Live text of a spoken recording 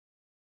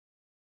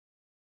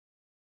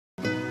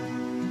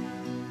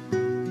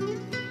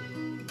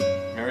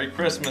Merry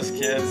Christmas,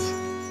 kids.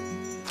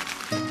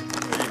 There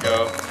you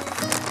go.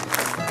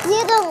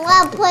 You don't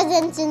want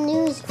presents in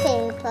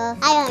newspaper.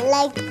 I don't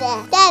like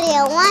that. Daddy,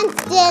 I want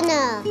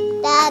dinner.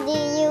 Daddy,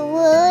 you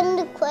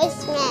ruined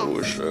Christmas. I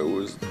wish I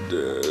was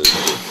dead.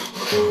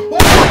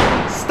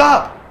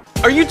 Stop!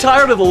 Are you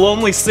tired of the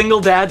lonely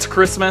single dad's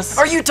Christmas?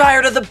 Are you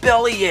tired of the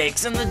belly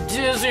aches and the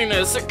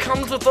dizziness that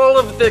comes with all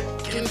of the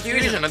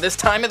confusion of this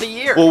time of the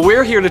year? Well,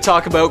 we're here to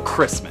talk about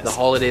Christmas. The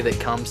holiday that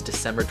comes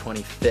December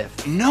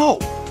 25th. No!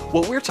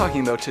 What we're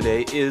talking about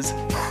today is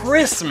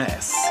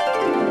KrisMiss,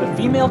 the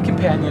female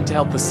companion to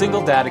help the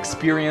single dad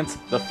experience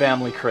the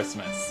family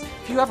Christmas.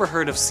 Have you ever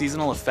heard of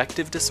seasonal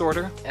affective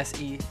disorder?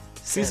 S-E.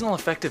 Seasonal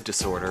affective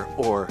disorder,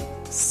 or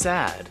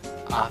SAD,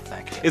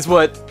 Affective. is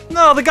what,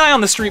 no, the guy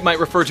on the street might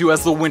refer to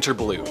as the winter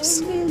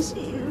blues.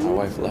 My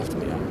wife left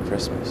me on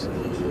Christmas.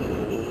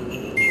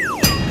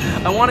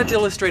 I wanted to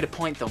illustrate a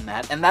point though,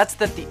 Matt, and that's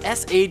that the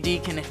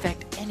SAD can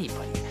affect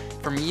anybody.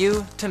 From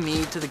you, to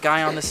me, to the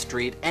guy on the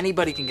street,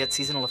 anybody can get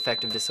seasonal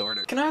affective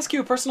disorder. Can I ask you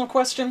a personal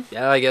question?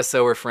 Yeah, I guess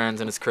so, we're friends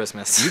and it's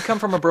Christmas. You come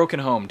from a broken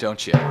home,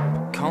 don't you?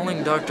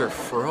 Calling Dr.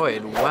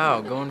 Freud,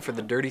 wow, going for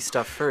the dirty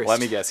stuff first. Let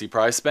me guess, he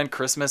probably spent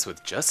Christmas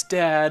with just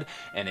Dad,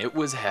 and it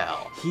was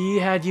hell. He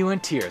had you in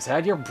tears,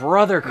 had your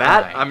brother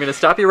crying. Matt, I'm gonna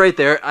stop you right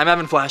there. I'm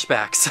having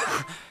flashbacks.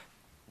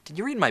 Did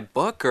you read my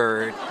book,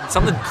 or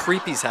something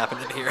creepy's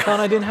happening here?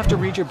 Con, I didn't have to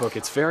read your book.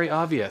 It's very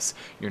obvious.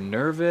 You're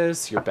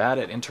nervous, you're bad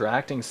at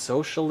interacting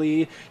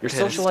socially, your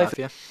social life...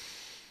 Yeah.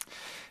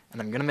 And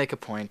I'm gonna make a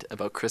point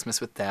about Christmas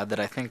with Dad that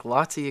I think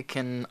lots of you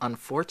can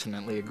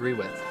unfortunately agree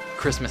with.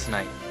 Christmas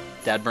night,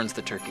 Dad burns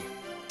the turkey.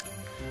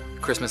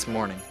 Christmas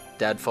morning,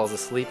 Dad falls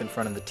asleep in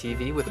front of the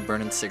TV with a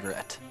burning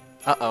cigarette.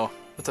 Uh-oh,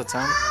 what's that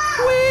sound?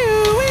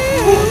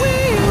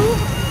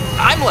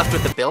 I'm left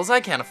with the bills, I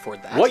can't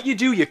afford that. What you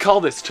do, you call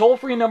this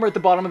toll-free number at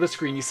the bottom of the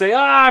screen. You say,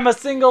 I'm a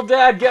single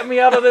dad, get me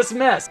out of this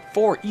mess.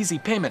 4 easy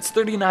payments,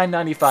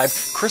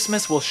 $39.95.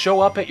 Christmas will show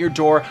up at your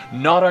door,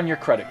 not on your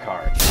credit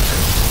card.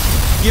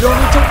 You don't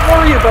need to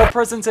worry about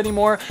presents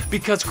anymore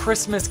because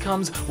Christmas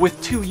comes with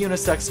 2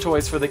 unisex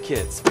toys for the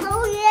kids.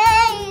 Oh,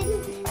 yay!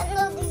 I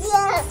love the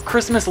yes!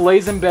 Christmas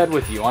lays in bed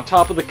with you on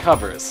top of the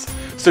covers,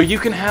 so you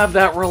can have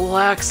that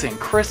relaxing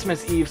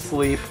Christmas Eve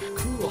sleep.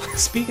 Cool.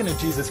 Speaking of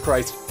Jesus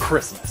Christ,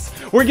 Christmas,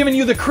 we're giving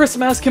you the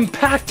KrisMiss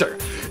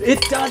Compactor.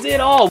 It does it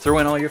all. Throw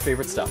in all your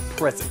favorite stuff,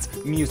 presents,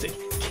 music,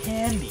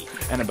 candy,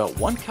 and about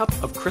 1 cup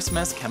of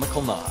KrisMiss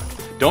chemical nog.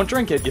 Don't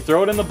drink it, you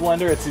throw it in the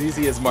blender, it's as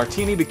easy as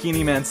Martini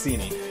Bikini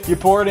Mancini. You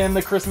pour it in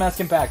the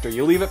KrisMiss Compactor,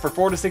 you leave it for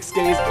 4 to 6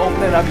 days,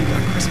 open it up, you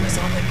got Christmas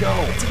on the go.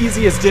 It's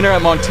easy as dinner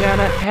at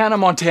Montana, Hannah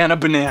Montana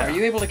Banana. Are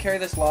you able to carry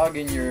this log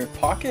in your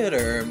pocket,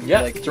 or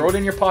Yeah, like throw it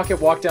in your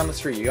pocket, walk down the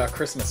street, you got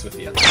Christmas with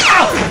you.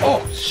 Ow!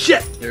 Oh,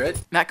 shit! You're right.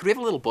 Matt, could we have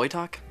a little boy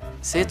talk?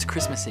 Say it's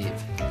Christmas Eve.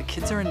 The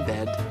kids are in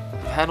bed.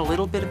 I've had a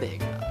little bit of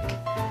eggnog.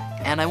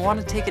 And I want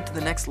to take it to the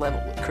next level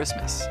with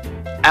Christmas.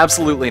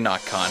 Absolutely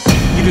not, Con.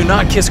 You do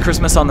not kiss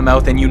Christmas on the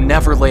mouth and you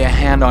never lay a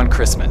hand on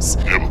Christmas.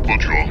 Never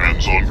put your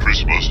hands on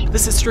Christmas.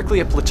 This is strictly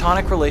a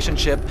platonic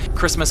relationship.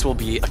 Christmas will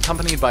be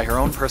accompanied by her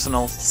own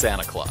personal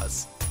Santa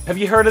Claus. Have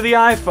you heard of the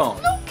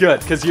iPhone? Good,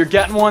 because you're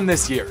getting one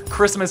this year.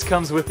 Christmas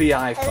comes with the Is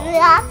iPhone.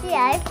 that the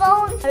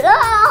iPhone?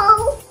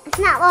 Hello? It's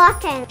not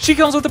working. She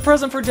comes with a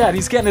present for Dad.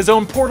 He's getting his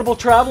own portable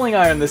traveling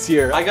iron this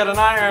year. I got an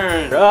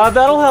iron!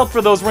 That'll help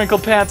for those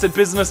wrinkled pants at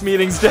business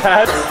meetings,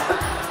 Dad.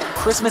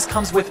 Christmas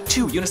comes with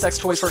 2 unisex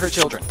toys for her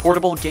children.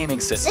 Portable gaming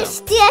system.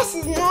 This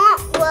is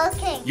not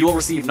working. You will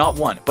receive not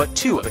 1, but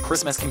 2 of the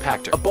KrisMiss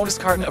Compactor. A bonus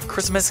carton of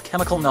KrisMiss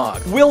Chemical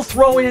Nog. We'll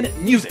throw in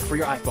music for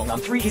your iPhone. On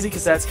 3 easy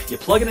cassettes, you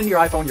plug it into your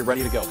iPhone, you're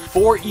ready to go.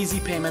 4 easy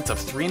payments of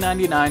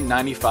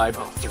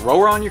 $399.95. Throw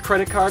her on your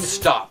credit card.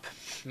 Stop.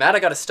 Matt, I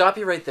gotta stop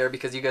you right there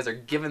because you guys are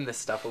giving this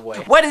stuff away.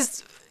 What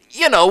is,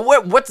 you know,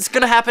 what's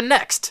gonna happen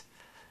next?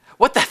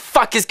 What the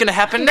fuck is gonna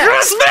happen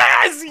next?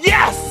 KrisMiss!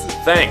 Yes!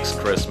 Thanks,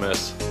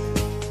 Christmas.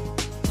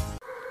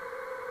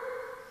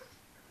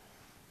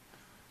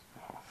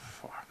 Oh,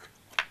 fuck.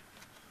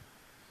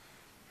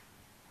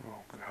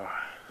 Oh,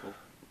 God.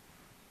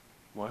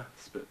 What?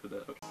 Spit it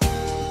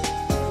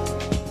out.